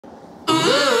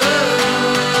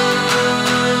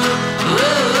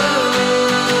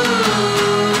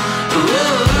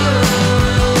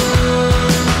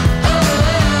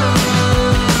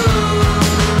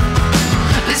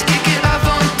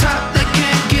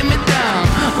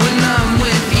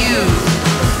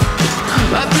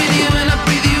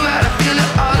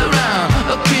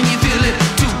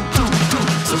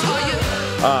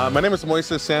My name is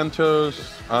Moises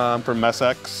Santos. I'm from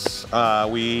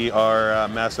MessX. We are a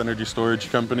mass energy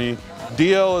storage company.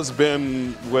 DL has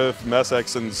been with MessX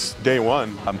since day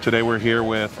one. Today we're here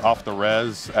with Off the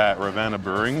Rez at Ravenna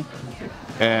Brewing,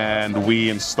 and we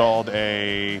installed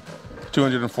a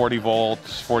 240 volt,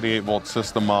 48 volt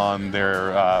system on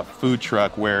their food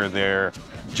truck where their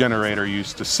generator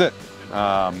used to sit.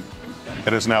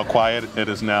 It is now quiet. It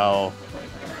is now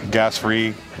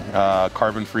gas-free,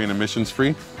 carbon-free, and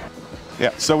emissions-free.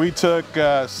 Yeah, so we took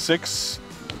 6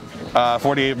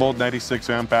 48 volt, 96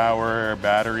 amp hour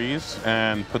batteries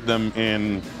and put them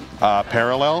in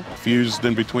parallel, fused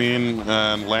in between,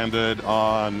 and landed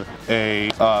on a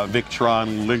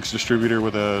Victron Lynx distributor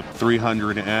with a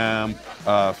 300 amp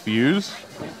fuse,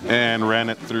 and ran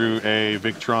it through a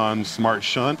Victron Smart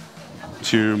Shunt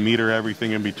to meter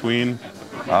everything in between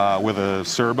with a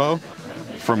servo.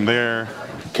 From there,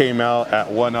 came out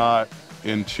at 1 aught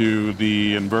into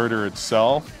the inverter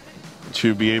itself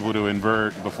to be able to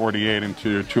invert the 48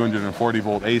 into 240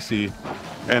 volt AC.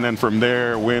 And then from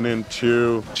there went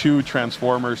into 2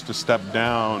 transformers to step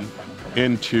down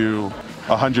into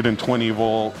 120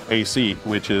 volt AC,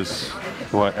 which is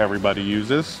what everybody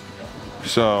uses.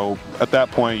 So at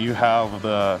that point you have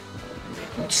the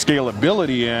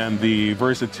scalability and the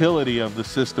versatility of the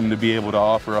system to be able to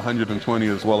offer 120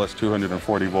 as well as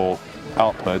 240 volt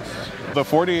outputs. The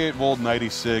 48 volt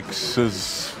 96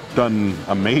 has done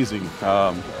amazing.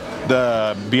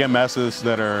 The BMSs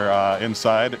that are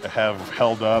inside have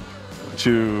held up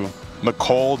to the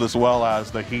cold as well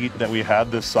as the heat that we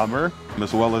had this summer,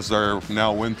 as well as our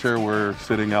now winter. We're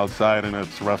sitting outside and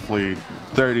it's roughly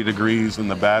 30 degrees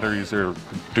and the batteries are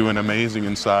doing amazing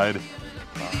inside.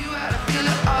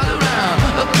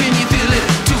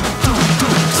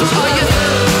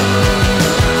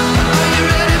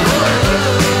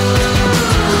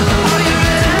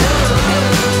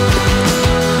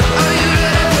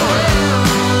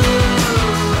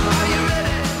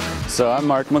 So I'm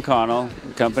Mark McConnell.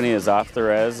 The company is Off the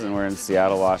Rez, and we're in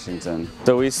Seattle, Washington.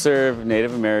 So we serve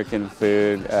Native American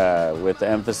food with the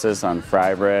emphasis on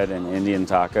fry bread and Indian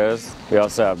tacos. We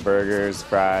also have burgers,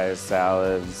 fries,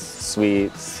 salads,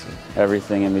 sweets,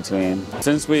 everything in between.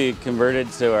 Since we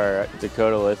converted to our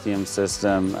Dakota Lithium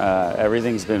system,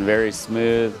 everything's been very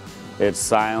smooth. It's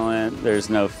silent. There's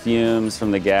no fumes from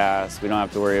the gas. We don't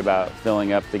have to worry about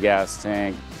filling up the gas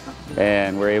tank.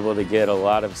 And we're able to get a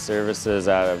lot of services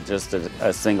out of just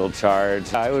a single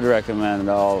charge. I would recommend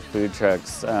all food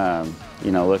trucks,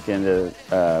 look into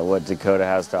what Dakota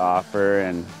has to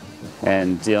offer,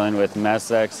 and dealing with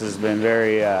MessX has been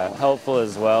very helpful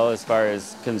as well as far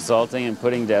as consulting and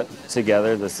putting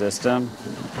together the system.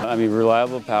 I mean,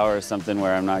 reliable power is something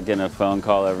where I'm not getting a phone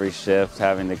call every shift,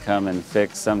 having to come and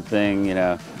fix something,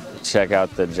 check out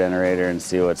the generator and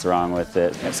see what's wrong with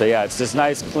it. So yeah, it's just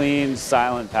nice, clean,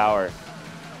 silent power.